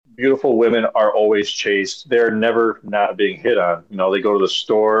beautiful women are always chased. They're never not being hit on. They go to the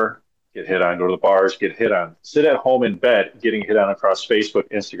store, get hit on, go to the bars, get hit on, sit at home in bed, getting hit on across Facebook,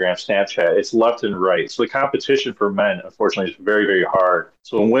 Instagram, Snapchat. It's left and right. So the competition for men, unfortunately, is very, very hard.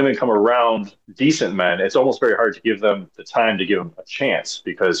 So when women come around decent men, it's almost very hard to give them the time to give them a chance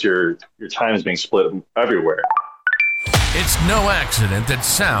because your time is being split everywhere. It's no accident that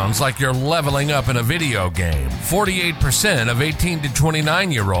sounds like you're leveling up in a video game. 48% of 18 to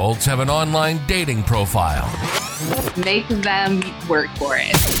 29-year-olds have an online dating profile. Make them work for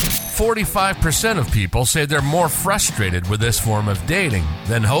it. 45% of people say they're more frustrated with this form of dating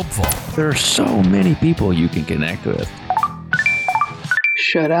than hopeful. There are so many people you can connect with.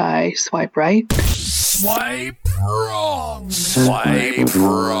 Should I swipe right? Swipe wrong. Swipe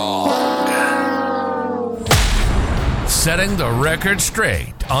wrong. Setting the record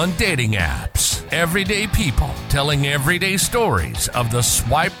straight on dating apps. Everyday people telling everyday stories of the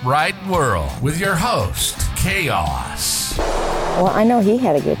swipe right world with your host, Chaos. Well, I know he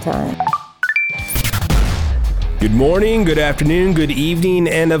had a good time. Good morning, good afternoon, good evening,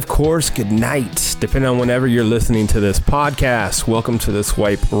 and of course, good night, depending on whenever you're listening to this podcast. Welcome to the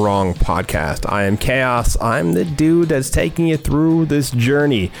Swipe Wrong podcast. I am Chaos. I'm the dude that's taking you through this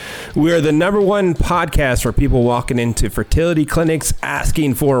journey. We are the #1 podcast for people walking into fertility clinics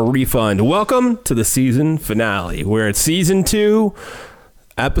asking for a refund. Welcome to the season finale. We're at season 2,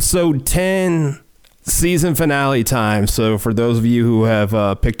 episode 10. Season finale time. So for those of you who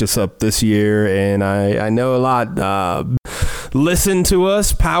have picked us up this year, and I know a lot listen to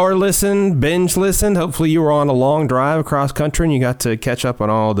us, power listen, binge listen. Hopefully you were on a long drive across country and you got to catch up on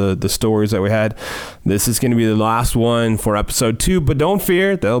all the stories that we had. This is going to be the last one for episode 2, but don't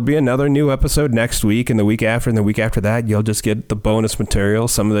fear, there'll be another new episode next week and the week after, and the week after that. You'll just get the bonus material,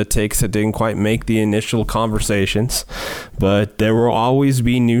 some of the takes that didn't quite make the initial conversations, but there will always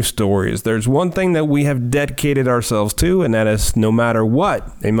be new stories. There's one thing that we have dedicated ourselves to, and that is no matter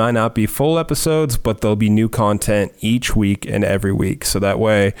what, they might not be full episodes, but there'll be new content each week and every week. So that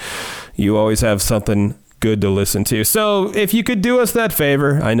way you always have something good to listen to. So if you could do us that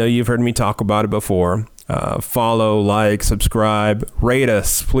favor, I know you've heard me talk about it before. Follow, like, subscribe, rate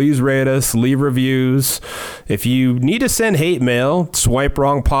us. Please rate us, leave reviews. If you need to send hate mail,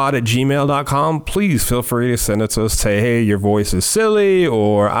 swipewrongpod@gmail.com. Please feel free to send it to us. Say, hey, your voice is silly,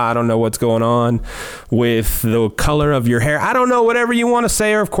 or I don't know what's going on with the color of your hair. I don't know, whatever you want to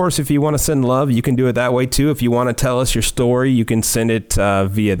say. Or, of course, if you want to send love, you can do it that way, too. If you want to tell us your story, you can send it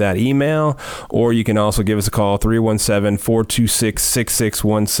via that email, or you can also give us a call,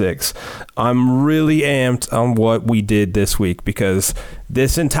 317-426-6616. I'm really amped on what we did this week because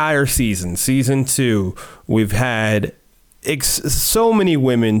this entire season 2, we've had so many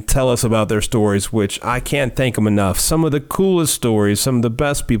women tell us about their stories, which I can't thank them enough. Some of the coolest stories, some of the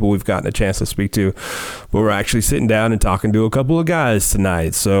best people we've gotten a chance to speak to. But we're actually sitting down and talking to a couple of guys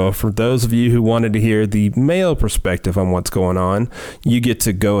tonight. So for those of you who wanted to hear the male perspective on what's going on, you get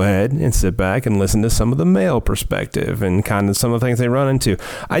to go ahead and sit back and listen to some of the male perspective and kind of some of the things they run into.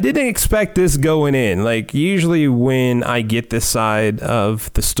 I didn't expect this going in. Like, usually when I get this side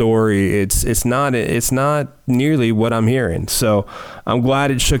of the story, it's not nearly what I'm hearing. So I'm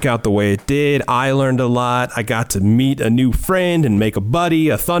glad it shook out the way it did. I learned a lot. I got to meet a new friend and make a buddy,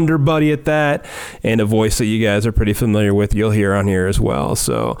 a thunder buddy at that, and a voice that you guys are pretty familiar with. You'll hear on here as well.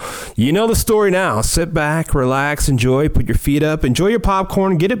 So you know the story now. Sit back, relax, enjoy, put your feet up, enjoy your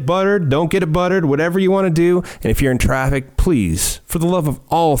popcorn, get it buttered, don't get it buttered, whatever you want to do. And if you're in traffic, please, for the love of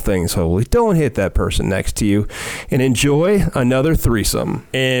all things holy, don't hit that person next to you, and enjoy another threesome.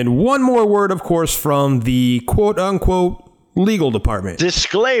 And one more word, of course, from the quote-unquote legal department.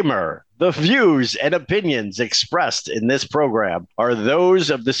 Disclaimer. The views and opinions expressed in this program are those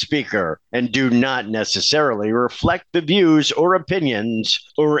of the speaker and do not necessarily reflect the views or opinions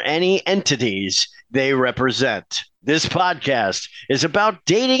or any entities they represent. This podcast is about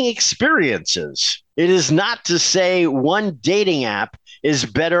dating experiences. It is not to say one dating app is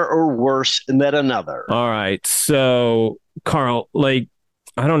better or worse than another. All right. So, Carl,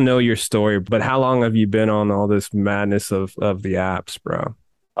 I don't know your story, but how long have you been on all this madness of the apps, bro?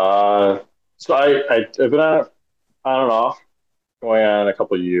 So I've been on and off, going on a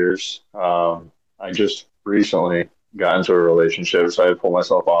couple of years. I just recently got into a relationship, so I had to pull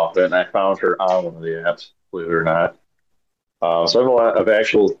myself off it, and I found her on one of the apps, believe it or not. So I have a lot of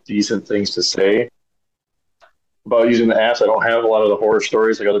actual decent things to say about using the apps. I don't have a lot of the horror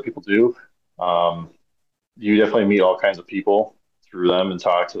stories like other people do. You definitely meet all kinds of people through them and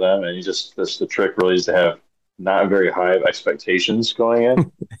talk to them, and the trick really is to have not very high expectations going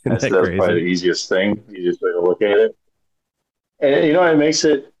in. That's probably the easiest way to look at it. And it makes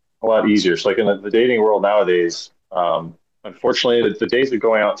it a lot easier. So like in the dating world nowadays, unfortunately, the days of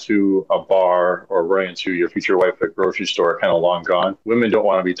going out to a bar or running into your future wife at a grocery store are kind of long gone. Women don't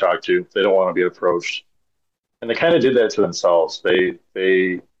want to be talked to. They don't want to be approached. And they kind of did that to themselves.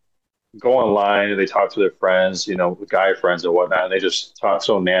 They go online and they talk to their friends, guy friends and whatnot, and they just talk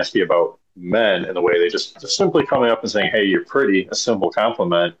so nasty about men in the way they just simply coming up and saying, "Hey, you're pretty," a simple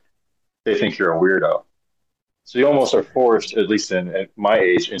compliment. They think you're a weirdo. So you almost are forced, at least at my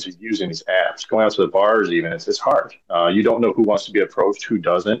age, into using these apps. Going out to the bars, even it's hard. You don't know who wants to be approached, who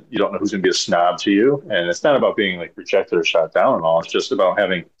doesn't. You don't know who's going to be a snob to you, and it's not about being like rejected or shot down and all. It's just about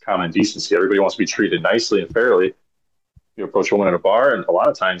having common decency. Everybody wants to be treated nicely and fairly. You approach a woman at a bar, and a lot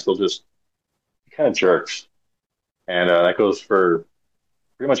of times they'll just be kind of jerks, and that goes for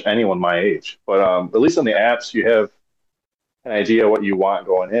pretty much anyone my age. But at least on the apps, you have an idea what you want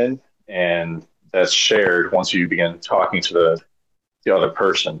going in, and that's shared once you begin talking to the other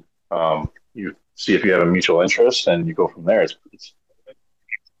person. You see if you have a mutual interest, and you go from there.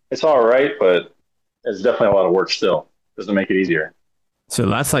 It's all right, but it's definitely a lot of work still. Doesn't make it easier. So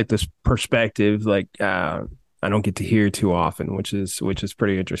that's like this perspective, like I don't get to hear too often, which is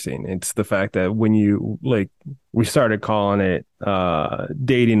pretty interesting. It's the fact that when you we started calling it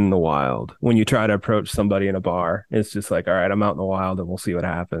dating in the wild. When you try to approach somebody in a bar, it's just like, all right, I'm out in the wild and we'll see what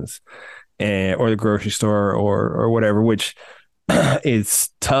happens. Or the grocery store or whatever, which is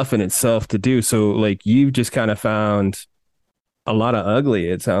tough in itself to do. So like you've just kind of found a lot of ugly,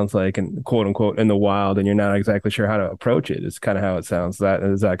 it sounds like, and quote unquote in the wild, and you're not exactly sure how to approach it. It's kind of how it sounds.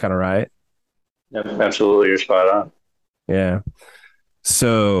 Is that kind of right? Yeah, absolutely, you're spot on. Yeah.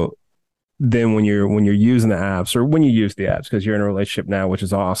 So then when you're using the apps, or when you use the apps, because you're in a relationship now, which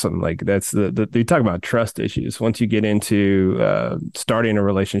is awesome. Like that's they talk about trust issues. Once you get into starting a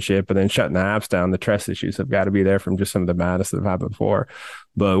relationship and then shutting the apps down, the trust issues have got to be there from just some of the madness that have happened before.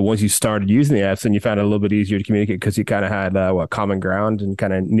 But once you started using the apps, then you found it a little bit easier to communicate because you kind of had common ground and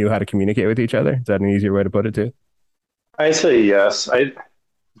kind of knew how to communicate with each other. Is that an easier way to put it too? I say yes. I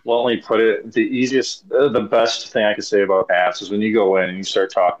bluntly put it, the best thing I could say about apps is when you go in and you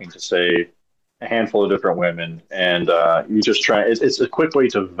start talking to, say, a handful of different women, and you just try. It's a quick way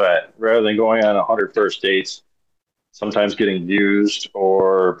to vet rather than going on 100 first dates, sometimes getting used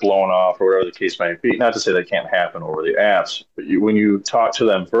or blown off or whatever the case might be. Not to say that can't happen over the apps, but when you talk to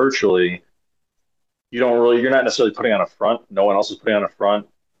them virtually, you're not necessarily putting on a front. No one else is putting on a front.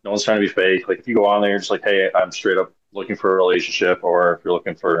 No one's trying to be fake. Like if you go on there, you're just like, hey, I'm straight up looking for a relationship, or if you're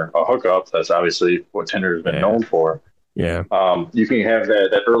looking for a hookup, that's obviously what Tinder has been known for. Yeah. You can have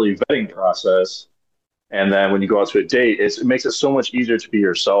that early vetting process. And then when you go out to a date, it makes it so much easier to be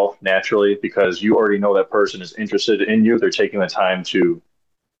yourself naturally because you already know that person is interested in you. They're taking the time to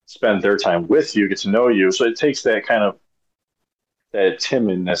spend their time with you, get to know you. So it takes that kind of that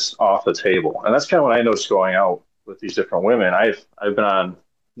timidness off the table. And that's kind of what I noticed going out with these different women. I've been on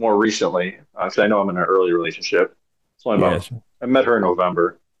more recently because I know I'm in an early relationship. It's only I met her in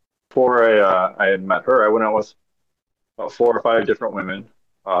November. Before I had met her, I went out with about 4 or 5 different women.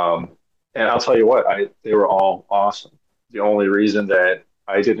 And I'll tell you what, they were all awesome. The only reason that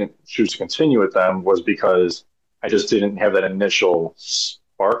I didn't choose to continue with them was because I just didn't have that initial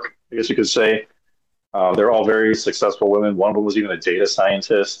spark, I guess you could say. They're all very successful women. One of them was even a data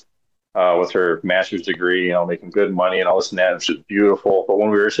scientist with her master's degree, making good money and all this and that. It was just beautiful. But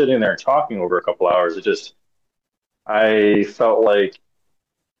when we were sitting there and talking over a couple hours, I felt like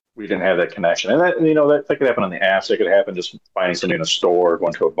we didn't have that connection. And that could happen on the apps. It could happen just finding somebody in a store,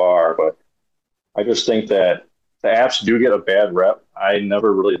 going to a bar. But I just think that the apps do get a bad rep. I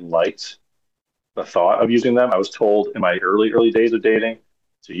never really liked the thought of using them. I was told in my early days of dating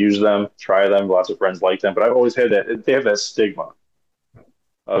to use them, try them. Lots of friends like them. But I've always had that. They have that stigma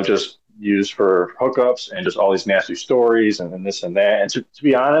of just used for hookups and just all these nasty stories and this and that. And to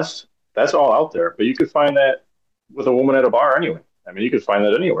be honest, that's all out there. But you could find that with a woman at a bar anyway. I mean, you could find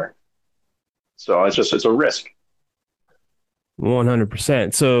that anywhere. So it's a risk.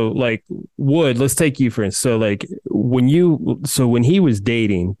 100%. So like Wood, let's take you for instance. So like when he was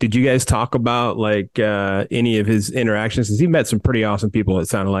dating, did you guys talk about like any of his interactions? Because he met some pretty awesome people, it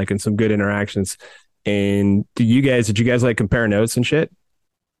sounded like, and some good interactions. And did you guys like compare notes and shit?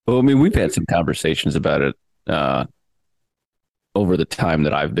 Well, I mean, we've had some conversations about it over the time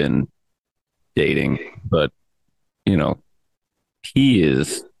that I've been dating, but he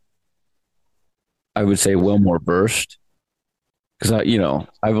is, I would say, well more versed because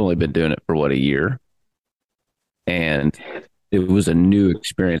I've only been doing it for a year, and it was a new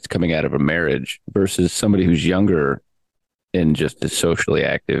experience coming out of a marriage versus somebody who's younger and just is socially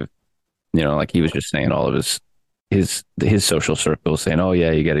active. Like he was just saying, all of his his social circle saying, "Oh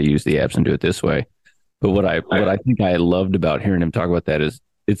yeah, you got to use the apps and do it this way." But what I think I loved about hearing him talk about that is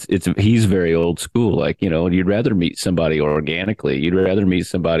it's he's very old school. Like, you'd rather meet somebody organically. You'd rather meet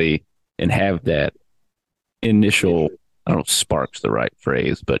somebody and have that initial, I don't know, spark's the right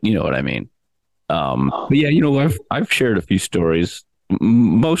phrase, but you know what I mean. But yeah, I've shared a few stories,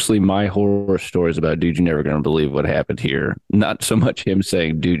 mostly my horror stories about, dude, you're never going to believe what happened here. Not so much him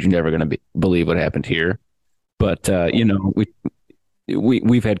saying, dude, you're never going to believe what happened here, but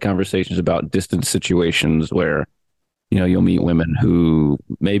we've had conversations about distant situations where you'll meet women who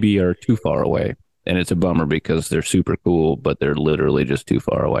maybe are too far away, and it's a bummer because they're super cool, but they're literally just too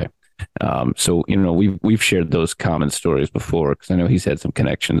far away. So we've shared those common stories before, because I know he's had some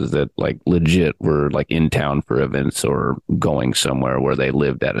connections that like legit were like in town for events or going somewhere where they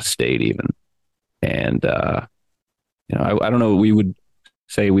lived out of state even. And I don't know, we would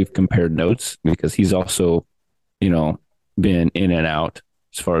say we've compared notes because he's also been in and out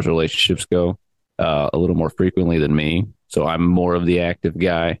as far as relationships go, a little more frequently than me. So I'm more of the active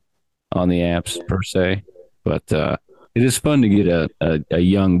guy on the apps per se, but it is fun to get a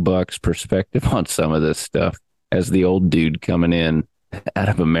young buck's perspective on some of this stuff as the old dude coming in out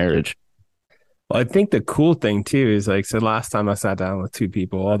of a marriage. Well, I think the cool thing too is, like, so last time I sat down with two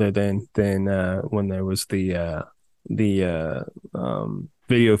people, other than when there was the video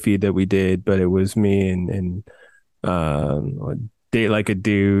feed that we did, but it was me and Date Like a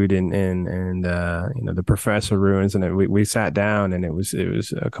Dude and the Professor Ruins, and we sat down, and it was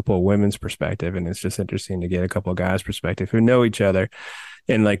a couple of women's perspective, and it's just interesting to get a couple of guys' perspective who know each other,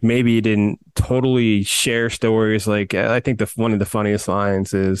 and like maybe you didn't totally share stories. Like, I think one of the funniest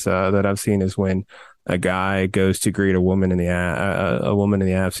lines is that I've seen is when a guy goes to greet a woman in the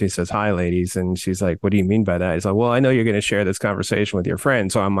apps. He says, "Hi, ladies," and she's like, "What do you mean by that?" He's like, "Well, I know you're going to share this conversation with your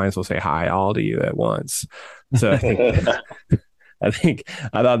friend, so I might as well say hi all to you at once." So I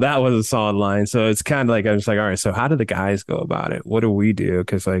thought that was a solid line. So it's kind of like, I was like, all right, so how do the guys go about it? What do we do?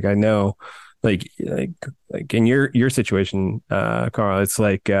 Because like I know, like in your situation, Carl, it's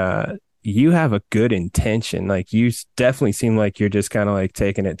like you have a good intention. Like you definitely seem like you're just kind of like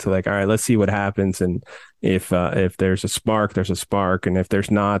taking it to like, all right, let's see what happens, and if there's a spark, there's a spark, and if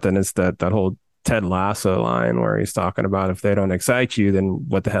there's not, then it's that whole Ted Lasso line where he's talking about, if they don't excite you, then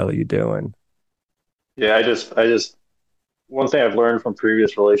what the hell are you doing? Yeah, I just one thing I've learned from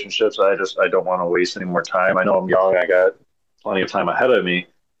previous relationships, I don't want to waste any more time. I know I'm young, I got plenty of time ahead of me.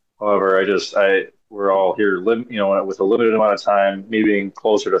 However, we're all here, with a limited amount of time. Me being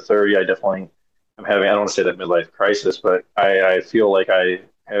closer to 30, I definitely am having, I don't want to say that midlife crisis, but I feel like I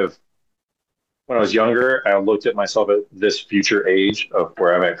have. When I was younger, I looked at myself at this future age of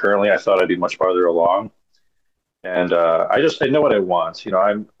where I'm at currently. I thought I'd be much farther along, and I know what I want.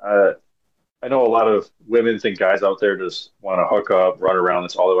 I know a lot of women think guys out there just want to hook up, run around.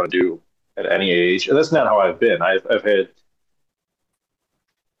 That's all they want to do at any age. And that's not how I've been. I've had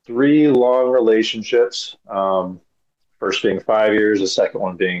three long relationships. First being 5 years, the second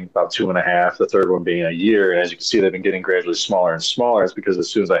one being about 2.5, the third one being a year. And as you can see, they've been getting gradually smaller and smaller. It's because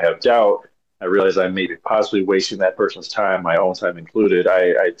as soon as I have doubt, I realize I may be possibly wasting that person's time, my own time included.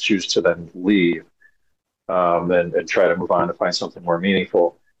 I choose to then leave, and try to move on to find something more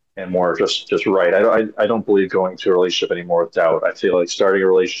meaningful and more just right. I don't believe going to a relationship anymore with doubt. I feel like starting a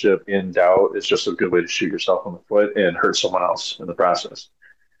relationship in doubt is just a good way to shoot yourself in the foot and hurt someone else in the process.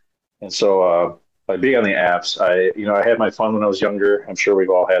 And so by being on the apps, I had my fun when I was younger. I'm sure we've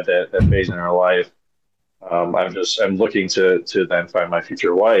all had that phase in our life. I'm looking to then find my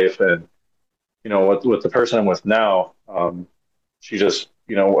future wife, and with the person I'm with now, she just,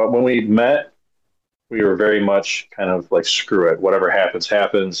 when we met, we were very much kind of like, screw it, whatever happens,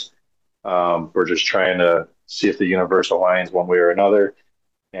 happens. We're just trying to see if the universe aligns one way or another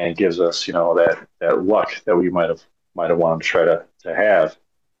and gives us, that luck that we might have wanted to try to have.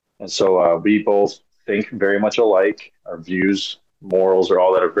 And so we both think very much alike. Our views, morals are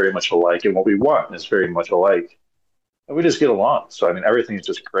all that are very much alike, and what we want is very much alike. And we just get along. So I mean, everything's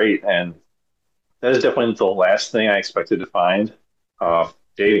just great. And that is definitely the last thing I expected to find,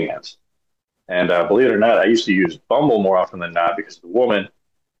 dating apps. And believe it or not, I used to use Bumble more often than not because the woman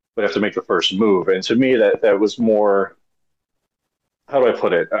would have to make the first move. And to me, that was more, how do I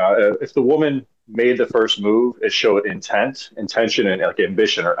put it? If the woman made the first move, it showed intention, and like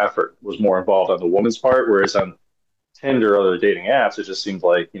ambition or effort was more involved on the woman's part. Whereas on Tinder or other dating apps, it just seems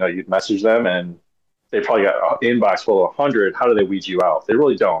like, you'd message them and they probably got an inbox full of 100. How do they weed you out? They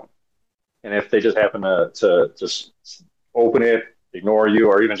really don't. And if they just happen to just open it, ignore you,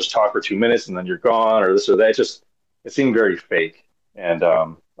 or even just talk for 2 minutes and then you're gone, or this or that, it seemed very fake. And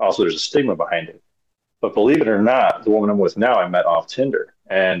also there's a stigma behind it. But believe it or not, the woman I'm with now, I met off Tinder,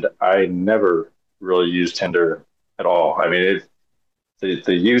 and I never really used Tinder at all. I mean,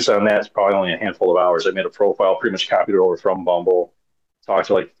 the use on that is probably only a handful of hours. I made a profile, pretty much copied it over from Bumble, talked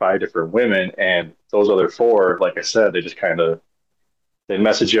to like 5 different women, and those other four, like I said, they just kind of they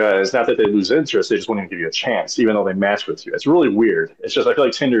message you. It's not that they lose interest; they just won't even give you a chance, even though they match with you. It's really weird. It's just I feel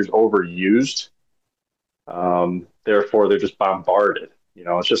like Tinder's overused. Therefore, they're just bombarded.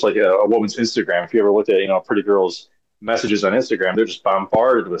 It's just like a woman's Instagram. If you ever looked at a pretty girl's messages on Instagram, they're just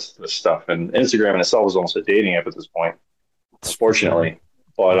bombarded with stuff. And Instagram in itself is almost a dating app at this point, unfortunately.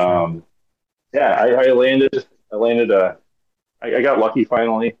 But yeah, I landed. I got lucky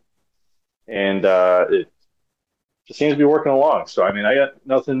finally, and it just seems to be working along. So I mean, I got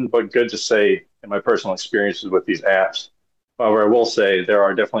nothing but good to say in my personal experiences with these apps. However, I will say there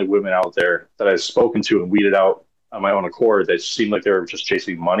are definitely women out there that I've spoken to and weeded out on my own accord that seemed like they were just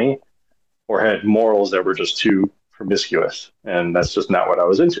chasing money or had morals that were just too promiscuous, and that's just not what I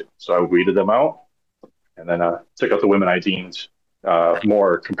was into. So I weeded them out, and then took out the women I deemed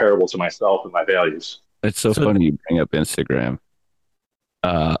more comparable to myself and my values. It's so funny you bring up Instagram.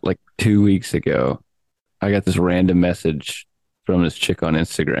 Like 2 weeks ago, I got this random message from this chick on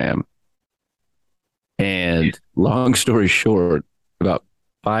Instagram. And long story short, about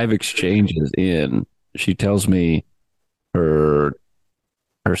 5 exchanges in, she tells me her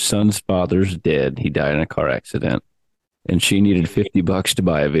son's father's dead. He died in a car accident. And she needed $50 to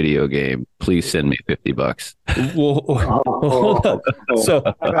buy a video game. Please send me $50. Well, hold up.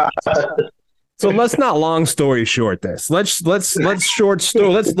 So let's not long story short this. Let's short story.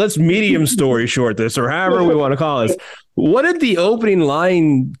 Let's medium story short this, or however we want to call this. What did the opening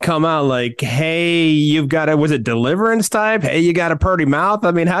line come out like? Hey, you've got a, was it deliverance type? Hey, you got a purty mouth.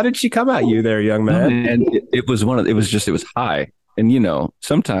 I mean, how did she come at you there, young man? And it was high. And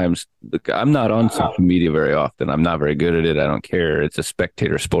sometimes I'm not on social media very often. I'm not very good at it. I don't care. It's a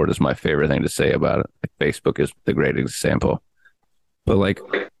spectator sport is my favorite thing to say about it. Like Facebook is the great example. But like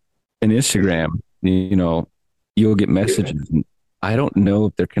in Instagram, you'll get messages. And I don't know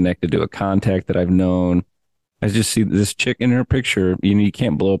if they're connected to a contact that I've known. I just see this chick in her picture. You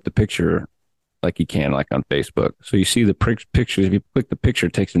can't blow up the picture like you can like on Facebook. So you see the pictures. If you click the picture,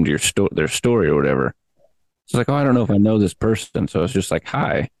 it takes them to their story or whatever. It's like, oh, I don't know if I know this person. So it's just like,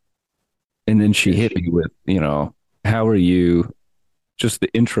 hi. And then she hit me with, how are you? Just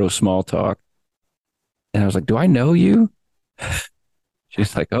the intro small talk. And I was like, do I know you?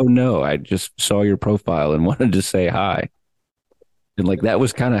 She's like, oh, no, I just saw your profile and wanted to say hi. And like, that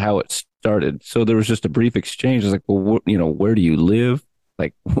was kind of how it started. So there was just a brief exchange. I was like, well, where do you live?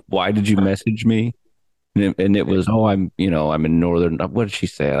 Like, why did you message me? And it was, oh, I'm in northern, what did she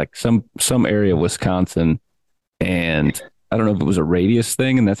say? Like some area of Wisconsin. And I don't know if it was a radius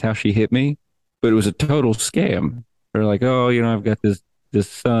thing and that's how she hit me, but it was a total scam. They're like, oh, I've got this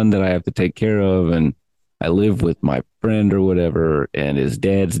son that I have to take care of. And I live with my friend or whatever, and his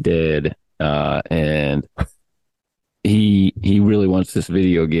dad's dead. And he really wants this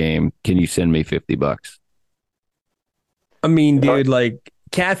video game. Can you send me $50? I mean, dude, like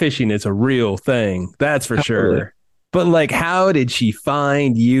catfishing is a real thing. That's for sure. But like, how did she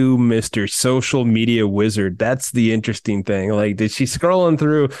find you, Mr. Social Media Wizard? That's the interesting thing. Like, did she scrolling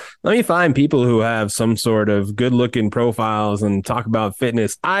through, let me find people who have some sort of good looking profiles and talk about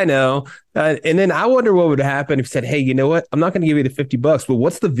fitness? I know. And then I wonder what would happen if you said, hey, you know what? I'm not going to give you the $50, but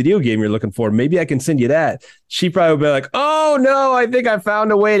what's the video game you're looking for? Maybe I can send you that. She probably would be like, oh, no, I think I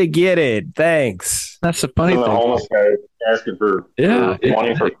found a way to get it. Thanks. That's the funny thing. The homeless guy asking for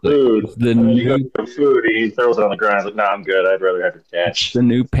money for food. The new food, he throws it on the ground. He's like, "No, I'm good. I'd rather have your cash." The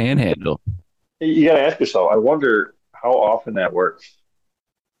new panhandle. You got to ask yourself. I wonder how often that works.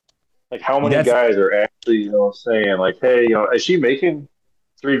 Like, how many guys are actually, saying like, "Hey, is she making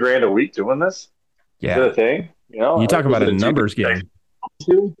 $3,000 a week doing this?" Yeah, is that a thing? You talk about a numbers game.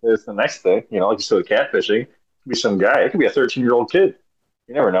 It's the next thing. Like you said, catfishing. It could be some guy. It could be a 13-year-old kid.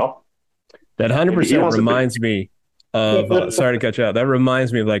 You never know. That 100% reminds me of, sorry to cut you out. That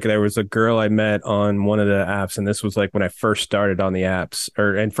reminds me of like, there was a girl I met on one of the apps. And this was like when I first started on the apps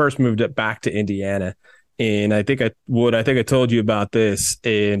and first moved it back to Indiana. And I think I told you about this.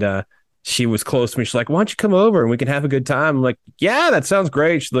 And she was close to me. She's like, why don't you come over and we can have a good time? I'm like, yeah, that sounds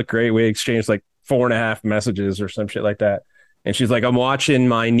great. She looked great. We exchanged like 4.5 messages or some shit like that. And she's like, I'm watching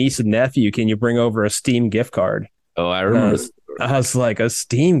my niece and nephew. Can you bring over a Steam gift card? Oh, I remember. I was like, a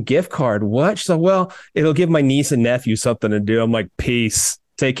Steam gift card? What? She's like, well, it'll give my niece and nephew something to do. I'm like, peace.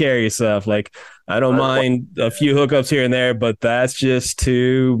 Take care of yourself. Like, I don't mind a few hookups here and there, but that's just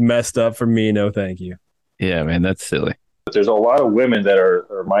too messed up for me. No, thank you. Yeah, man, that's silly. There's a lot of women that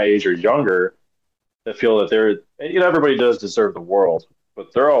are my age or younger that feel that they're, everybody does deserve the world,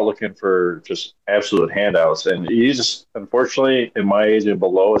 but they're all looking for just absolute handouts. And you just, unfortunately, in my age and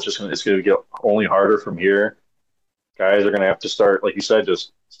below, it's going to get only harder from here. Guys are going to have to start, like you said,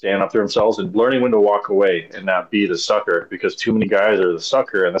 just standing up for themselves and learning when to walk away and not be the sucker, because too many guys are the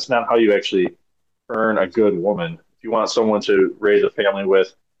sucker, and that's not how you actually earn a good woman. If you want someone to raise a family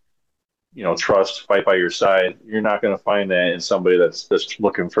with, trust, fight by your side, you're not going to find that in somebody that's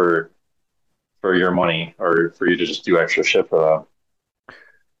looking for your money or for you to just do extra shit for them.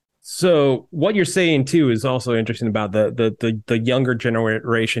 So what you're saying too is also interesting about the younger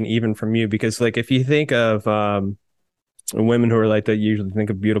generation, even from you, because like if you think of women who are like that, usually think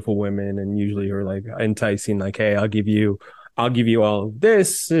of beautiful women and usually are like enticing, like, hey, I'll give you all of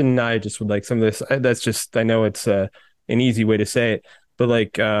this, and I just would like some of this. That's just, I know it's an easy way to say it, but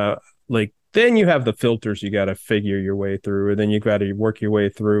like then you have the filters you got to figure your way through, and then you got to work your way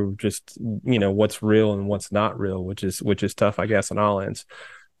through just what's real and what's not real, which is tough, I guess, on all ends.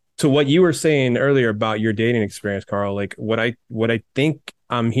 To what you were saying earlier about your dating experience, Carl, like what I think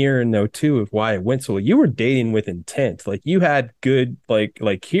I'm hearing though too of why it went so well, you were dating with intent. Like you had good,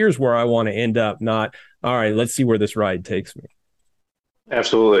 like here's where I want to end up, not all right, let's see where this ride takes me.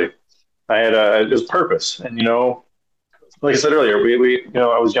 Absolutely. I had it was purpose. And like I said earlier, we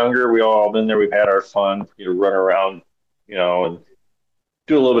I was younger, we all been there, we've had our fun, run around, and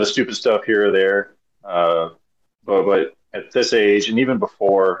do a little bit of stupid stuff here or there. But at this age, and even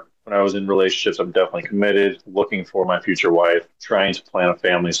before, when I was in relationships, I'm definitely committed, looking for my future wife, trying to plan a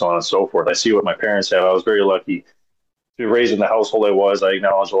family, so on and so forth. I see what my parents have. I was very lucky to be raised in the household I was. I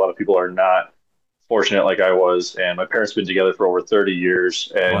acknowledge a lot of people are not fortunate like I was, and my parents have been together for over 30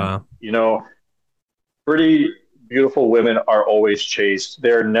 years. And Wow. pretty beautiful women are always chased.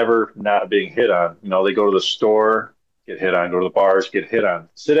 They're never not being hit on. They go to the store, get hit on, go to the bars, get hit on,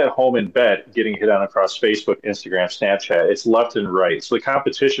 sit at home in bed, getting hit on across Facebook, Instagram, Snapchat. It's left and right. So the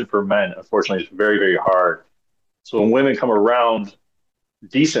competition for men, unfortunately, is very, very hard. So when women come around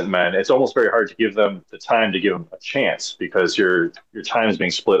decent men, it's almost very hard to give them the time to give them a chance, because your time is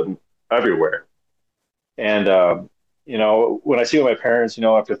being split everywhere. And when I see my parents,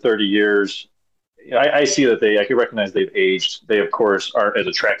 after 30 years, I see that I can recognize they've aged. They, of course, aren't as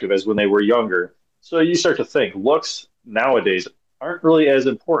attractive as when they were younger. So you start to think looks nowadays aren't really as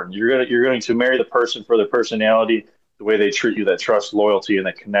important. You're going to marry the person for their personality, the way they treat you, that trust, loyalty, and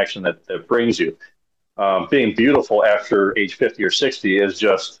that connection that brings you. Being beautiful after age 50 or 60 is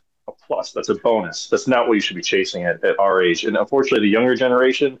just a plus. That's a bonus. That's not what you should be chasing at our age. And unfortunately, the younger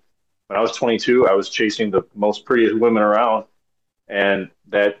generation, when I was 22, I was chasing the most prettiest women around, and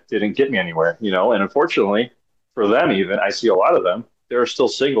that didn't get me anywhere. And unfortunately for them, even I see a lot of them, they're still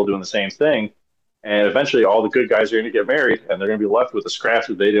single doing the same thing. And eventually all the good guys are going to get married, and they're going to be left with the scraps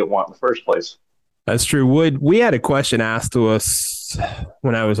that they didn't want in the first place. That's true. We had a question asked to us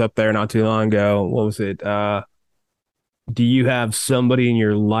when I was up there not too long ago. What was it? Do you have somebody in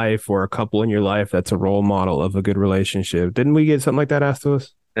your life or a couple in your life that's a role model of a good relationship? Didn't we get something like that asked to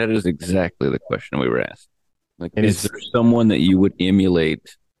us? That is exactly the question we were asked. Like, is there someone that you would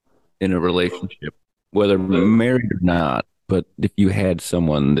emulate in a relationship, whether married or not, but if you had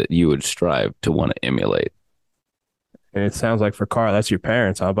someone that you would strive to want to emulate? And it sounds like for Carl, that's your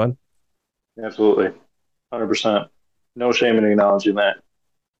parents, huh, bud? Absolutely. 100%. No shame in acknowledging that.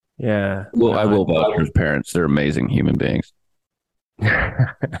 Yeah. Well, I will vouch for his parents. They're amazing human beings.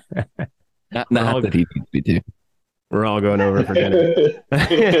 Not that he needs me to. We're all going over for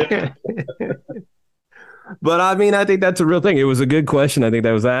dinner. But I mean, I think that's a real thing. It was a good question. I think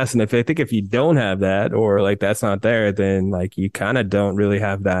that was asked. And if you don't have that, or like that's not there, then like you kind of don't really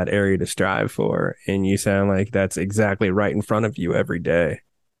have that area to strive for. And you sound like that's exactly right in front of you every day.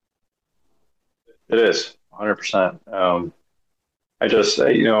 It is 100%. I just,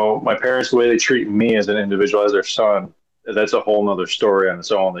 my parents, the way they treat me as an individual, as their son, that's a whole nother story on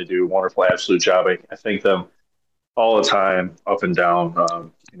its own. They do a wonderful, absolute job. I thank them all the time, up and down.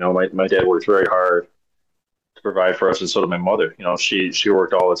 My dad worked very hard to provide for us, and so did my mother. She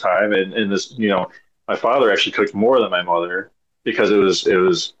worked all the time, and this, my father actually cooked more than my mother, because it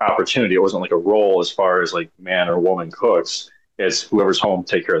was opportunity. It wasn't like a role as far as like man or woman cooks. It's whoever's home,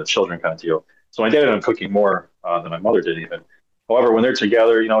 take care of the children kind of deal. So my dad ended up cooking more than my mother did even. However, when they're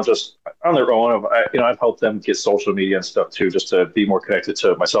together, just on their own, I've helped them get social media and stuff too, just to be more connected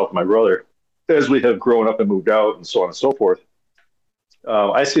to myself and my brother as we have grown up and moved out and so on and so forth.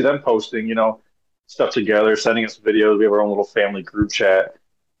 I see them posting, stuff together, sending us videos. We have our own little family group chat,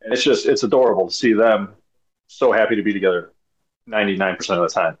 and it's adorable to see them so happy to be together 99% of the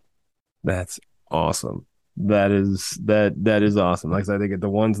time. That's awesome. That is awesome. Like I think the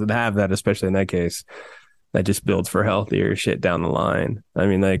ones that have that, especially in that case, that just builds for healthier shit down the line. I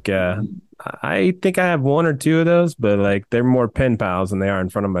mean, like, I think I have one or two of those, but like they're more pen pals than they are in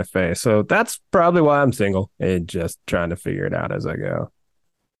front of my face. So that's probably why I'm single and just trying to figure it out as I go.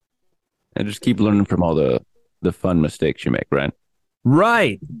 And just keep learning from all the fun mistakes you make, right?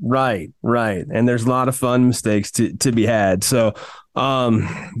 Right. And there's a lot of fun mistakes to be had. So,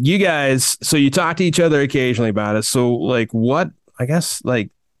 you guys, so you talk to each other occasionally about it. So like I guess,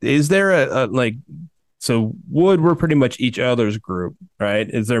 like, is there a like, so we're pretty much each other's group, right?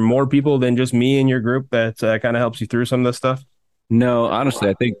 Is there more people than just me in your group that kind of helps you through some of this stuff? No, honestly,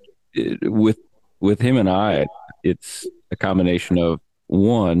 I think with him and I, it's a combination of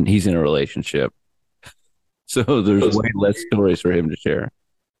one, he's in a relationship, so there's way less stories for him to share,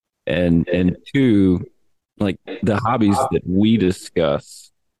 and two, like the hobbies that we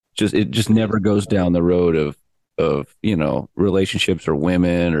discuss, it just never goes down the road of relationships or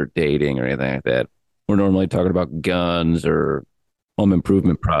women or dating or anything like that. We're normally talking about guns or home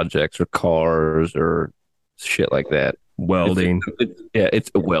improvement projects or cars or shit like that. Welding.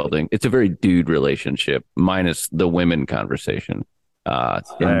 It's welding. It's a very dude relationship, minus the women conversation.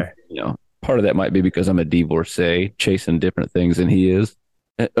 And, part of that might be because I'm a divorcee chasing different things than he is.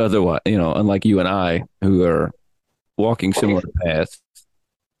 Otherwise, unlike you and I, who are walking similar paths,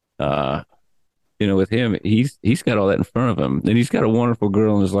 with him, he's got all that in front of him, and he's got a wonderful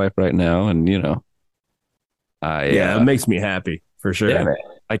girl in his life right now, and it makes me happy for sure. Yeah,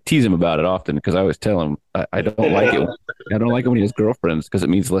 I tease him about it often because I always tell him I don't like it. I don't like it when he has girlfriends because it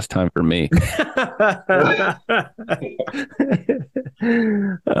means less time for me.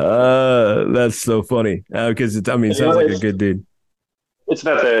 That's so funny because it sounds like a good dude. It's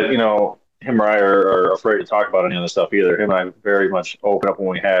not that him or I are afraid to talk about any of this stuff either. Him and I very much open up when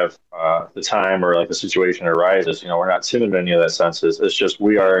we have the time or like the situation arises. We're not timid in any of that senses. It's just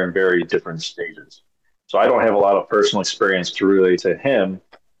we are in very different stages. So I don't have a lot of personal experience to relate to him,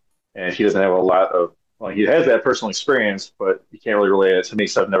 and he doesn't have a lot of. Well, he has that personal experience, but he can't really relate it to me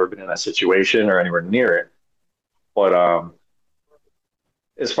because I've never been in that situation or anywhere near it. But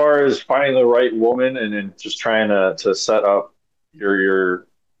as far as finding the right woman and just trying to set up your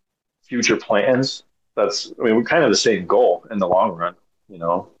future plans, we're kind of the same goal in the long run,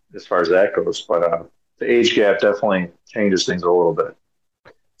 as far as that goes. But the age gap definitely changes things a little bit.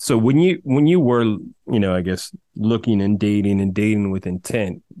 So when you were, I guess looking and dating with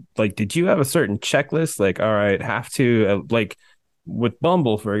intent, like, did you have a certain checklist? Like, all right, have to like with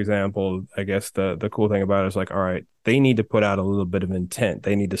Bumble, for example, I guess the cool thing about it is like, all right, they need to put out a little bit of intent.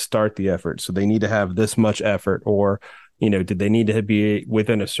 They need to start the effort. So they need to have this much effort, or, did they need to be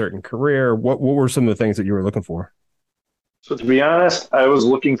within a certain career? What were some of the things that you were looking for? So to be honest, I was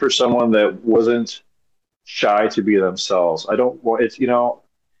looking for someone that wasn't shy to be themselves. I don't want it's,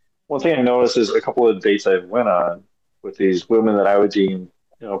 one thing I noticed is a couple of dates I went on with these women that I would deem,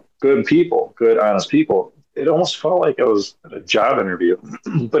 good people, good, honest people. It almost felt like I was at a job interview,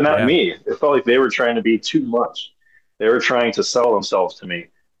 but not me. It felt like they were trying to be too much. They were trying to sell themselves to me.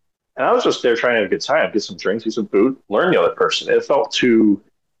 And I was just there trying to have a good time, get some drinks, get some food, learn the other person. It felt too,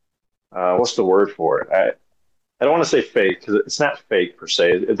 what's the word for it? I don't want to say fake because it's not fake per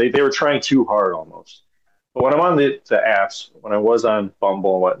se. They were trying too hard almost. But when I'm on the apps, when I was on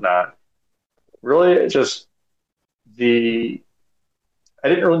Bumble and whatnot, really it just I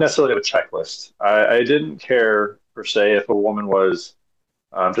didn't really necessarily have a checklist. I didn't care per se if a woman was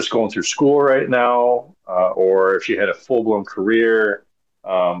just going through school right now or if she had a full blown career.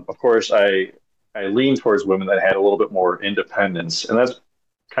 Of course, I lean towards women that had a little bit more independence, and that's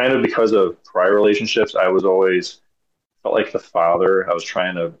kind of because of prior relationships. I was always felt like the father. I was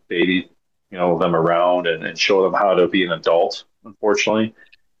trying to baby them around and show them how to be an adult, unfortunately.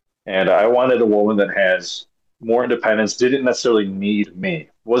 And I wanted a woman that has more independence, didn't necessarily need me,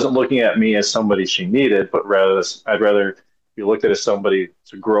 wasn't looking at me as somebody she needed, but rather I'd rather be looked at as somebody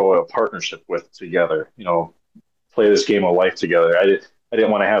to grow a partnership with together, play this game of life together. I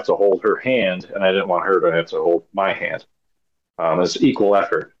didn't want to have to hold her hand, and I didn't want her to have to hold my hand. It's equal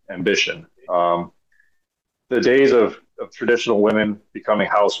effort, ambition. The days of traditional women becoming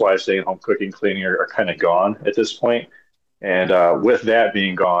housewives, staying home, cooking, cleaning are kind of gone at this point. And with that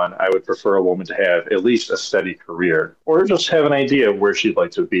being gone, I would prefer a woman to have at least a steady career or just have an idea of where she'd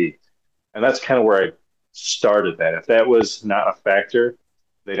like to be. And that's kind of where I started that. If that was not a factor,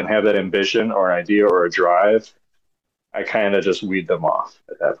 they didn't have that ambition or an idea or a drive, I kind of just weed them off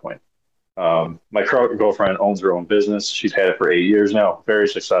at that point. My current girlfriend owns her own business. She's had it for 8 years now, very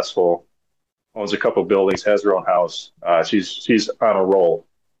successful, owns a couple buildings, has her own house. She's on a roll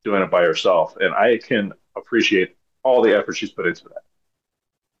doing it by herself. And I can appreciate all the effort she's put into that.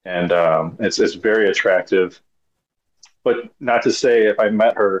 And it's very attractive. But not to say if I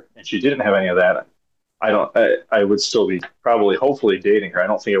met her and she didn't have any of that, I would still be probably, hopefully, dating her. I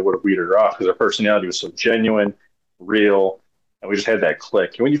don't think I would have weeded her off because her personality was so genuine, real, and we just had that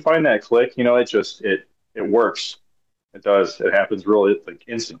click. And when you find that click, it works. It does. It happens really like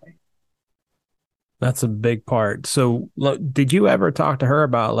instantly. That's a big part. So, did you ever talk to her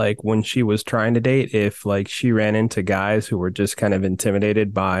about like when she was trying to date, if like she ran into guys who were just kind of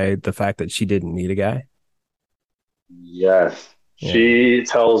intimidated by the fact that she didn't need a guy? Yes. Yeah. She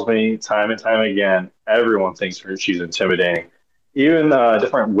tells me time and time again, everyone thinks she's intimidating. Even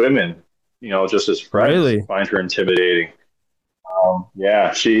different women, just as friends, Really? find her intimidating.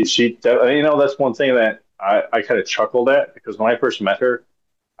 Yeah, that's one thing that I kind of chuckled at because when I first met her,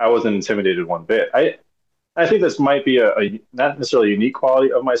 I wasn't intimidated one bit. I think this might be a not necessarily a unique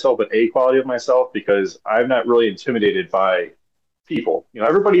quality of myself, but a quality of myself because I'm not really intimidated by people.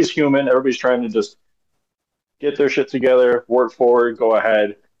 Everybody's human. Everybody's trying to just get their shit together, work forward, go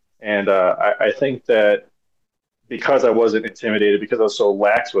ahead. And I think that because I wasn't intimidated, because I was so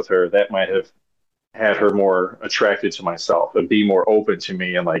lax with her, that might have had her more attracted to myself and be more open to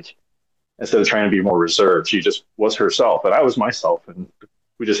me. And like, instead of trying to be more reserved, she just was herself and I was myself and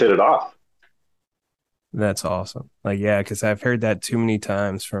we just hit it off. That's awesome. Like, yeah, because I've heard that too many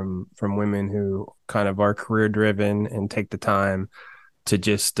times from women who kind of are career driven and take the time to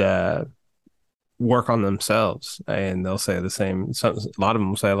just work on themselves, and they'll say the same. A lot of them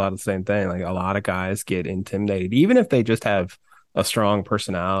will say a lot of the same thing. Like a lot of guys get intimidated, even if they just have a strong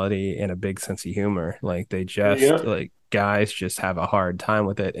personality and a big sense of humor. Like they just Yeah. like guys just have a hard time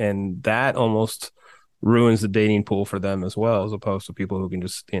with it, and that almost ruins the dating pool for them as well, as opposed to people who can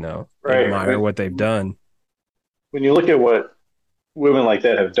just Right. admire what they've done. When you look at what women like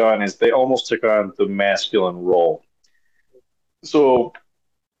that have done is they almost took on the masculine role. So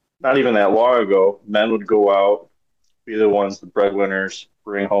not even that long ago, men would go out, be the ones, the breadwinners,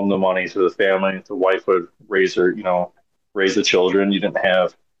 bring home the money to the family. The wife would raise the children. You didn't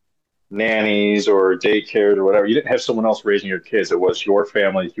have nannies or daycares or whatever. You didn't have someone else raising your kids. It was your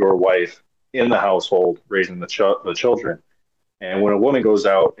family, your wife in the household raising the children. And when a woman goes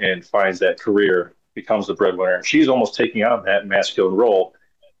out and finds that career, becomes the breadwinner, she's almost taking on that masculine role.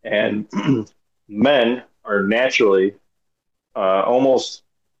 And men are naturally, almost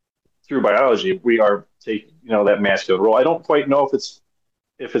through biology, we are taking that masculine role. I don't quite know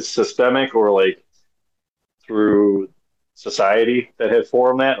if it's systemic or like through society that had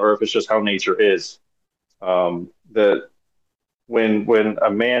formed that, or if it's just how nature is. That when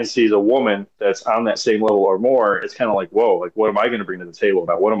a man sees a woman that's on that same level or more, it's kind of like, whoa, like what am I going to bring to the table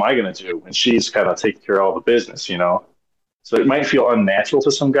now? What am I going to do? And she's kind of taking care of all the business. So it might feel unnatural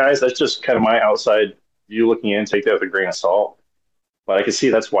to some guys. That's just kind of my outside view looking in. Take that with a grain of salt. But I can see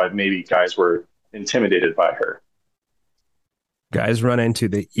that's why maybe guys were intimidated by her. Guys run into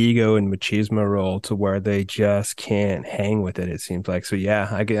the ego and machismo role to where they just can't hang with it. It seems like. So yeah,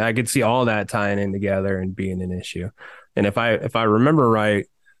 I could see all that tying in together and being an issue. And if I remember right,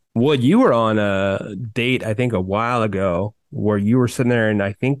 Wood, you were on a date I think a while ago where you were sitting there, and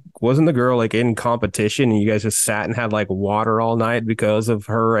I think wasn't the girl like in competition, and you guys just sat and had like water all night because of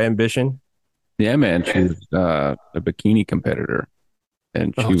her ambition? Yeah, man. She was a bikini competitor.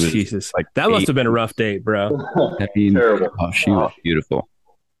 And she was Jesus, like that must have been a rough date, bro. I mean, Terrible. she was beautiful.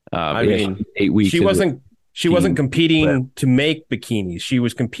 I yeah, mean, 8 weeks. She wasn't competing to make bikinis. She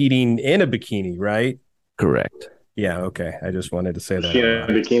was competing in a bikini, right? Correct. Yeah. Okay. I just wanted to say Was that. she in a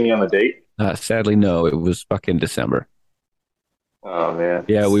bikini on the date? Sadly, no. It was fucking December. Oh man.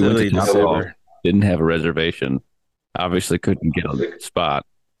 Yeah, we went to Silly December. Didn't have a reservation. Obviously, couldn't get on the spot.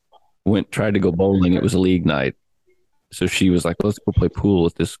 Tried to go bowling. It was a league night. So she was like, let's go play pool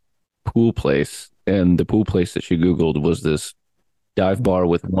at this pool place. And the pool place that she Googled was this dive bar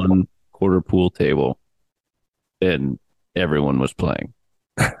with 1/4 pool table. And everyone was playing.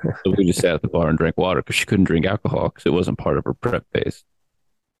 So we just sat at the bar and drank water because she couldn't drink alcohol because it wasn't part of her prep phase.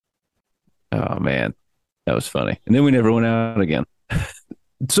 Oh, man. That was funny. And then we never went out again.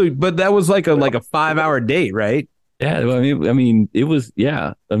 So, but that was like a 5-hour date, right? Yeah. I mean, it was,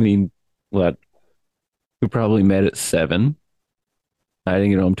 yeah. I mean, what? We probably met at 7. I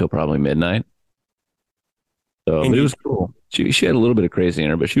didn't get home till probably midnight. So but it was cool. She had a little bit of crazy in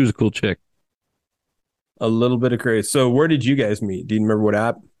her, but she was a cool chick. A little bit of crazy. So where did you guys meet? Do you remember what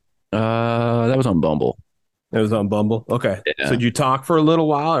app? That was on Bumble. It was on Bumble. Okay. Yeah. So did you talk for a little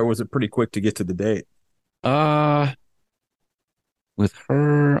while, or was it pretty quick to get to the date? With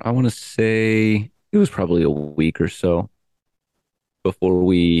her, I want to say it was probably a week or so before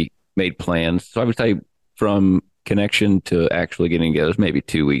we made plans. So I would say from connection to actually getting together is maybe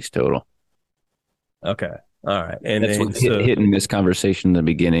 2 weeks total. Okay. All right. And That's then what hitting this conversation in the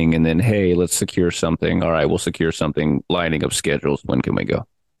beginning, and then, hey, let's secure something. All right, we'll secure something, lining up schedules. When can we go?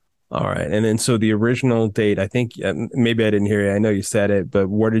 all right. And then so the original date, I think maybe I didn't hear you. I know you said it, but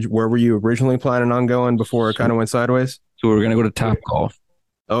where were you originally planning on going before it kind of went sideways? So we were going to go to Top Golf,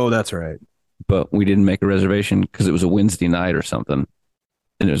 Oh, that's right. but we didn't make a reservation because it was a Wednesday night or something.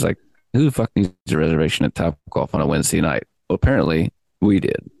 And it was like, who the fuck needs a reservation at Top Golf on a Wednesday night? Well, apparently we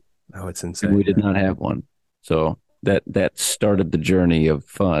did. Oh, it's And insane. we did not have one. So that started the journey of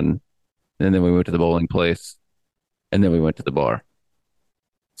fun. And then we went to the bowling place, and then we went to the bar.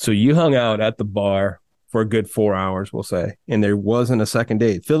 So you hung out at the bar for a good 4 hours, we'll say, and there wasn't a second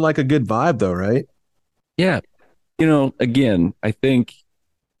date. Feel like a good vibe though, right? Yeah. Again, I think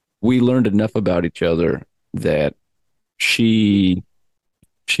we learned enough about each other that she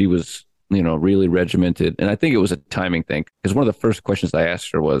was, really regimented. And I think it was a timing thing, because one of the first questions I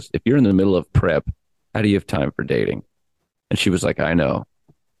asked her was, if you're in the middle of prep, how do you have time for dating? And she was like, I know.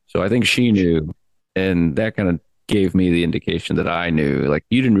 So I think she knew. And that kind of gave me the indication that I knew, like,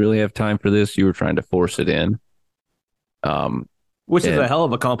 you didn't really have time for this. You were trying to force it in. Which is a hell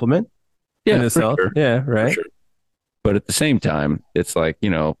of a compliment in itself. Sure. Yeah, right. Sure. But at the same time, it's like,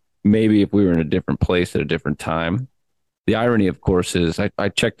 maybe if we were in a different place at a different time. The irony, of course, is I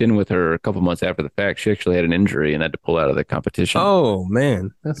checked in with her a couple months after the fact. She actually had an injury and had to pull out of the competition. Oh,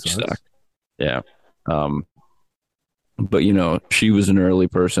 man. That which sucks. sucked. Yeah. But, she was an early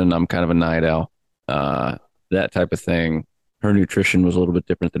person. I'm kind of a night owl. That type of thing. Her nutrition was a little bit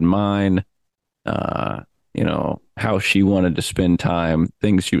different than mine. How she wanted to spend time,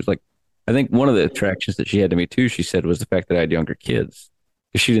 things she was like. I think one of the attractions that she had to me too, she said, was the fact that I had younger kids.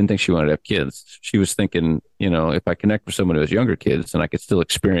 Because she didn't think she wanted to have kids. She was thinking, if I connect with someone who has younger kids, then I could still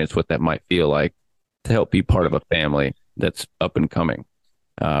experience what that might feel like to help be part of a family that's up and coming,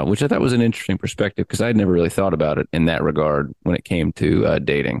 which I thought was an interesting perspective, because I'd never really thought about it in that regard when it came to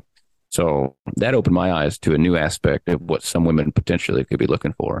dating. So that opened my eyes to a new aspect of what some women potentially could be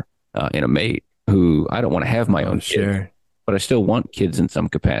looking for in a mate, who I don't want to have my own kids, but I still want kids in some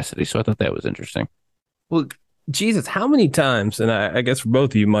capacity. So I thought that was interesting. Well, Jesus, how many times, and I guess for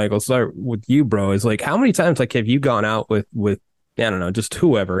both of you, Michael, start with you, bro, is like, how many times, like, have you gone out with I don't know, just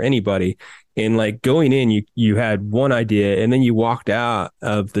whoever, anybody, and like going in, you had one idea, and then you walked out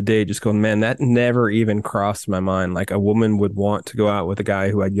of the day just going, man, that never even crossed my mind. Like, a woman would want to go out with a guy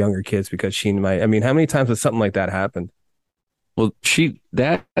who had younger kids because she might. I mean, how many times has something like that happened? Well,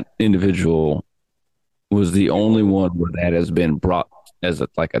 that individual was the only one where that has been brought as a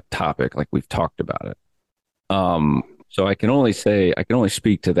topic, like we've talked about it. So I can only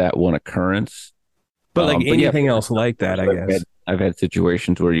speak to that one occurrence. But like anything else like that, I guess. I've had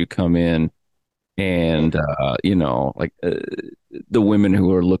situations where you come in and, the women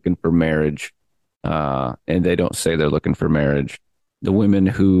who are looking for marriage, and they don't say they're looking for marriage. The women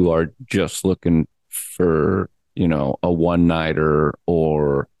who are just looking for, a one-nighter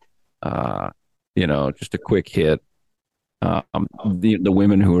or, just a quick hit. The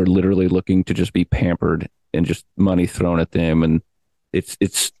women who are literally looking to just be pampered and just money thrown at them, and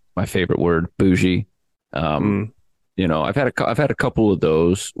it's my favorite word, bougie. I've had a couple of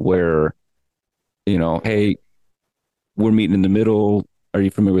those where, hey, we're meeting in the middle. Are you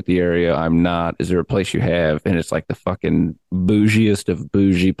familiar with the area? I'm not. Is there a place you have? And it's like the fucking bougiest of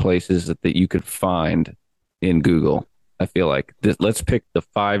bougie places that you could find in Google. I feel like let's pick the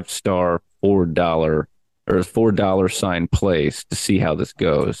 5-star $4 or $4 sign place to see how this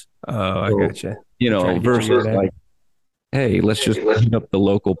goes. Oh, I gotcha. Versus like, hey, let's just hit up the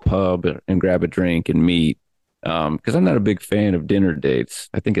local pub and grab a drink and meet. Because I'm not a big fan of dinner dates.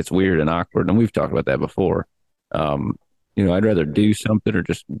 I think it's weird and awkward, and we've talked about that before. I'd rather do something or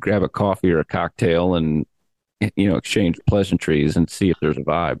just grab a coffee or a cocktail and exchange pleasantries and see if there's a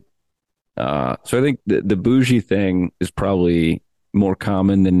vibe. So I think the bougie thing is probably more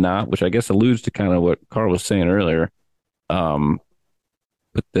common than not, which I guess alludes to kind of what Carl was saying earlier.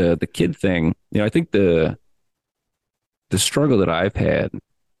 But the kid thing, I think the struggle that I've had,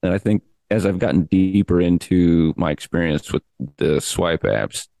 and I think as I've gotten deeper into my experience with the swipe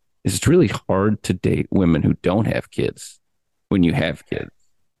apps, is it's really hard to date women who don't have kids when you have kids.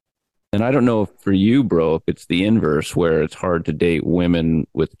 And I don't know if for you, bro, if it's the inverse where it's hard to date women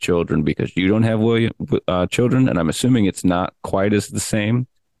with children because you don't have children. And I'm assuming it's not quite as the same.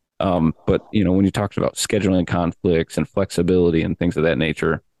 But, when you talked about scheduling conflicts and flexibility and things of that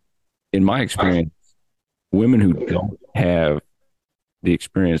nature, in my experience, women who don't have the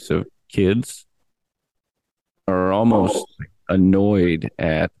experience of kids are almost annoyed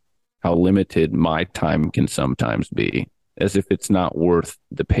at how limited my time can sometimes be, as if it's not worth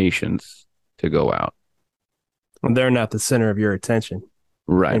the patience to go out. They're not the center of your attention,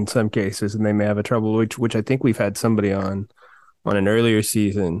 right? In some cases, and they may have a trouble. Which I think we've had somebody on an earlier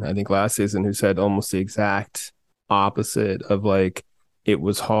season, I think last season, who said almost the exact opposite of like it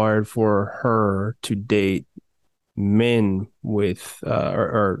was hard for her to date men with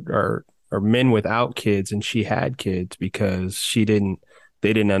or men without kids, and she had kids because they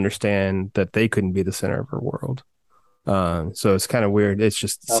didn't understand that they couldn't be the center of her world. So it's kind of weird. It's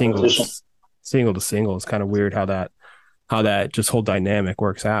just single to single. It's kind of weird how that just whole dynamic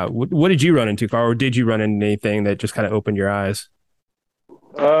works out. What did you run into, Carl? Or did you run into anything that just kind of opened your eyes?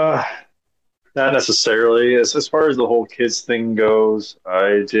 Not necessarily. As far as the whole kids thing goes,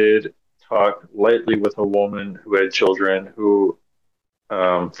 I did talk lightly with a woman who had children who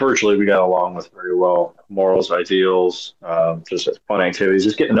virtually we got along with very well. Morals, ideals, just fun activities.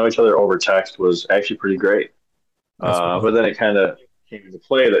 Just getting to know each other over text was actually pretty great. Cool. But then it kind of came into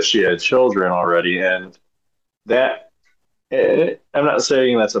play that she had children already, and that I'm not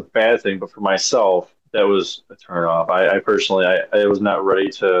saying that's a bad thing, but for myself, that was a turn off. I personally, I was not ready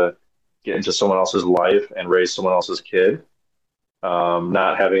to get into someone else's life and raise someone else's kid.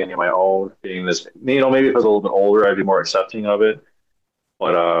 Not having any of my own, being this, maybe if I was a little bit older, I'd be more accepting of it.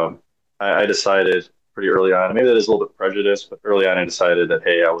 But I decided pretty early on, maybe that is a little bit prejudiced, but early on I decided that,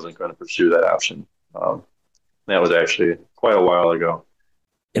 hey, I wasn't going to pursue that option. That was actually quite a while ago.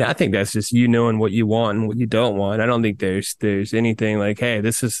 And I think that's just you knowing what you want and what you don't want. I don't think there's anything like, hey,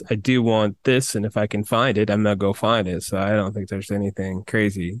 I do want this, and if I can find it, I'm gonna go find it. So I don't think there's anything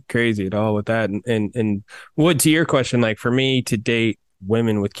crazy at all with that. And Wood, to your question, like for me to date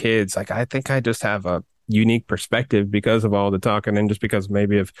women with kids, like I think I just have a unique perspective because of all the talking and just because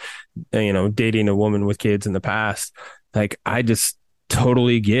maybe of dating a woman with kids in the past. Like I just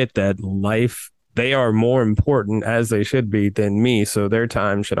totally get that life. They are more important, as they should be, than me. So their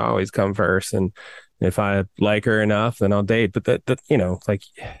time should always come first. And if I like her enough, then I'll date. But like,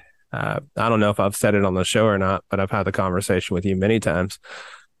 I don't know if I've said it on the show or not, but I've had the conversation with you many times.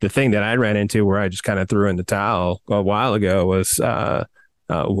 The thing that I ran into where I just kind of threw in the towel a while ago was,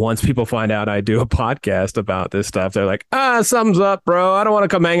 once people find out I do a podcast about this stuff, they're like, something's up, bro. I don't want to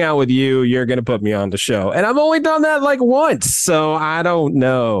come hang out with you. You're going to put me on the show. And I've only done that like once. So I don't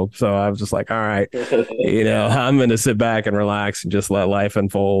know. So I was just like, all right, I'm going to sit back and relax and just let life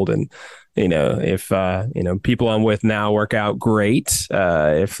unfold. And, if, people I'm with now work out great,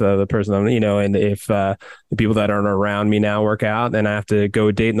 if the person I'm, and if the people that aren't around me now work out, then I have to go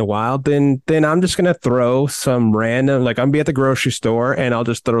date in the wild, then I'm just going to throw some random, like I'm gonna be at the grocery store and I'll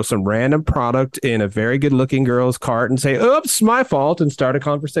just throw some random product in a very good looking girl's cart and say, oops, my fault, and start a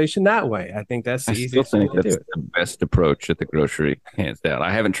conversation that way. I think that's the easiest thing to do. That's the best approach at the grocery, hands down.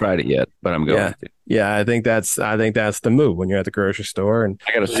 I haven't tried it yet, but I'm going to. Yeah, I think that's the move when you're at the grocery store. And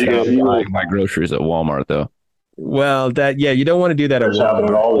I got to stop buying my groceries at Walmart, though. Well, you don't want to do that at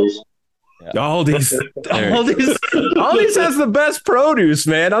Walmart. Aldi's has the best produce,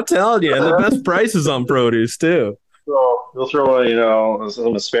 man. I'm telling you, and the best prices on produce too. So you'll throw,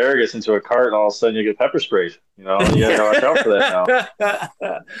 some asparagus into a cart, and all of a sudden you get pepper sprayed. You gotta watch out for that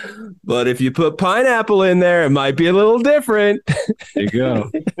now. But if you put pineapple in there, it might be a little different. There you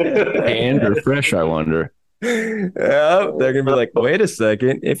go. Canned or fresh, I wonder. Yeah, they're gonna be like, wait a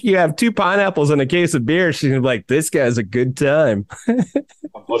second. If you have 2 pineapples and a case of beer, she's gonna be like, this guy's a good time.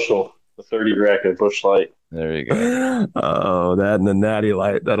 A bushel, the 30 rack of Bush Light. There you go. Oh, that and the Natty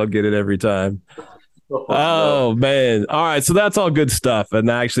Light, that'll get it every time. Oh man. All right. So that's all good stuff. And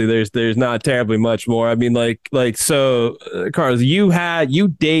actually there's not terribly much more. I mean, so Carlos, you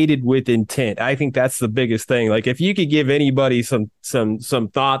dated with intent. I think that's the biggest thing. Like if you could give anybody some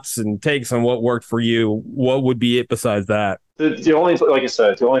thoughts and takes on what worked for you, what would be it besides that? The only, like I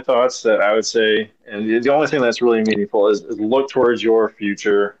said, the only thoughts that I would say, and the only thing that's really meaningful is look towards your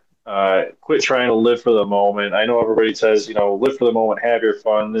future. Quit trying to live for the moment. I know everybody says, live for the moment, have your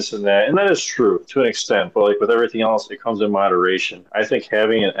fun, this and that. And that is true to an extent, but like with everything else, it comes in moderation. I think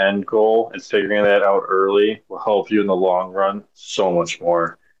having an end goal and figuring that out early will help you in the long run so much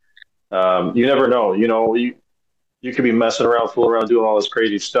more. You never know, you could be messing around, fooling around, doing all this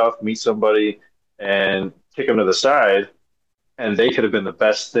crazy stuff, meet somebody and kick them to the side, and they could have been the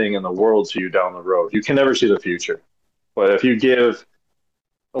best thing in the world to you down the road. You can never see the future. But if you give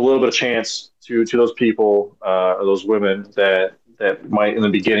a little bit of chance to those people or those women that might in the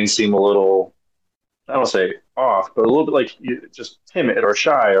beginning seem a little, I don't want to say off, but a little bit like you just timid or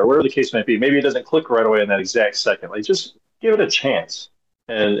shy or whatever the case might be. Maybe it doesn't click right away in that exact second. Like just give it a chance.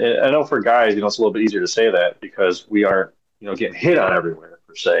 And I know for guys, it's a little bit easier to say that because we aren't, getting hit on everywhere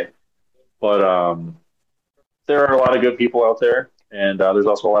per se. But there are a lot of good people out there, and there's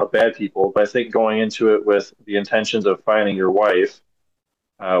also a lot of bad people. But I think going into it with the intentions of finding your wife,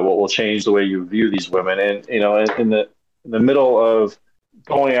 what will change the way you view these women, and in the middle of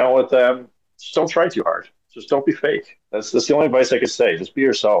going out with them, just don't try too hard. Just don't be fake. That's the only advice I could say. Just be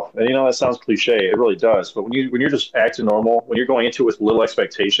yourself. And that sounds cliche. It really does. But when you're just acting normal, when you're going into it with little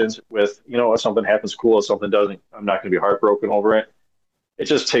expectations, with if something happens cool, if something doesn't, I'm not going to be heartbroken over it. It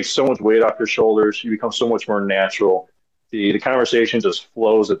just takes so much weight off your shoulders. You become so much more natural. The conversation just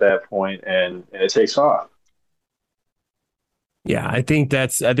flows at that point, and it takes off. Yeah, I think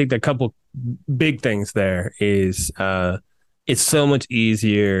the couple big things there is it's so much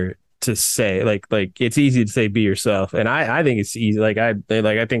easier to say like it's easy to say be yourself, and I think it's easy. I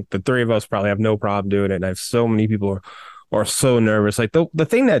think the three of us probably have no problem doing it, and I have so many people are so nervous. Like the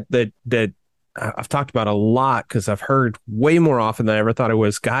thing that I've talked about a lot, because I've heard way more often than I ever thought it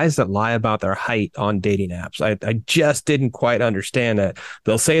was, guys that lie about their height on dating apps. I just didn't quite understand that.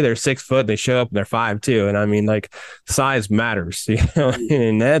 They'll say they're 6 foot and they show up and they're 5'2", and I mean, like, size matters,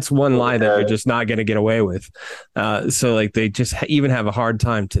 and that's one lie that you're just not going to get away with. So like they just even have a hard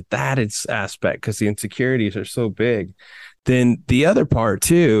time to that aspect, because the insecurities are so big. Then the other part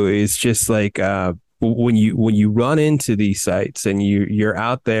too is just like when you run into these sites and you're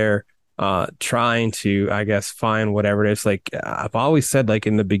out there trying to, I guess, find whatever it is. Like I've always said, like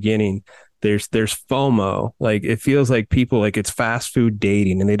in the beginning, there's FOMO. Like it feels like people, like it's fast food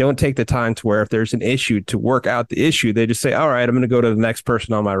dating, and they don't take the time to where if there's an issue to work out the issue, they just say, all right, I'm going to go to the next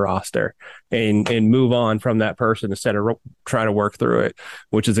person on my roster and move on from that person instead of trying to work through it,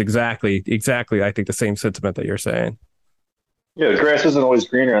 which is exactly, I think, the same sentiment that you're saying. Yeah, the grass isn't always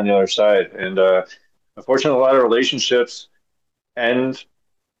greener on the other side. And unfortunately, a lot of relationships end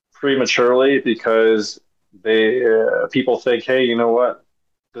prematurely because people think, hey, you know what,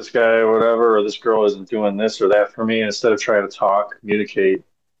 this guy or whatever, or this girl isn't doing this or that for me. And instead of trying to talk, communicate,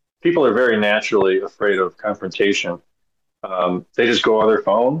 people are very naturally afraid of confrontation. They just go on their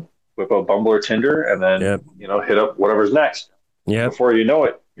phone, whip up Bumble or Tinder, and then hit up whatever's next. Before you know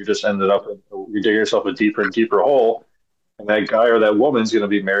it, you just you dig yourself a deeper and deeper hole. And that guy or that woman's going to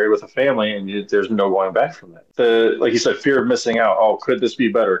be married with a family, and there's no going back from that. Like you said, fear of missing out. Oh, could this be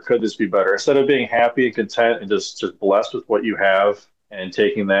better? Could this be better? Instead of being happy and content and just blessed with what you have and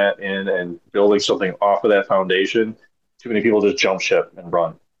taking that in and building something off of that foundation, too many people just jump ship and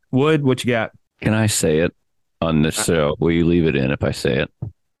run. Wood, what you got? Can I say it on this show? Will you leave it in if I say it?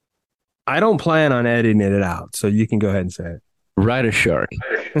 I don't plan on editing it out, so you can go ahead and say it. Ride a shark.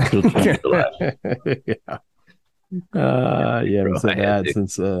 Yeah. I've said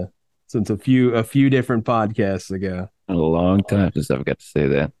that since a few different podcasts ago. A long time since I've got to say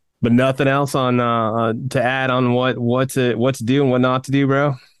that. But nothing else on to add on what to do and what not to do,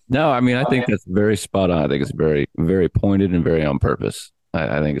 bro? No, I mean, I think that's very spot on. I think it's very, very pointed and very on purpose.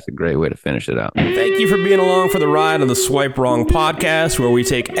 I think it's a great way to finish it out. Thank you for being along for the ride on the Swipe Wrong podcast, where we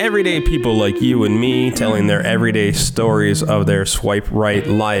take everyday people like you and me telling their everyday stories of their swipe right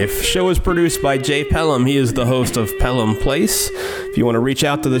life. Show is produced by Jay Pelham. He is the host of Pelham Place. If you want to reach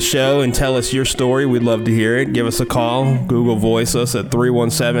out to the show and tell us your story, we'd love to hear it. Give us a call. Google Voice us at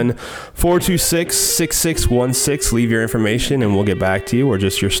 317-426-6616. Leave your information and we'll get back to you, or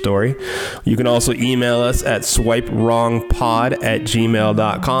just your story. You can also email us at swipewrongpod@gmail.com.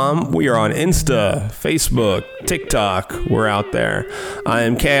 We are on Insta, Facebook, TikTok. We're out there. I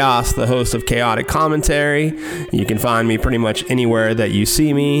am Chaos, the host of Chaotic Commentary. You can find me pretty much anywhere that you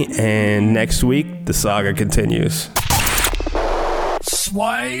see me. And next week, the saga continues.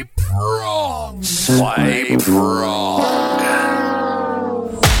 Swipe wrong. Swipe wrong.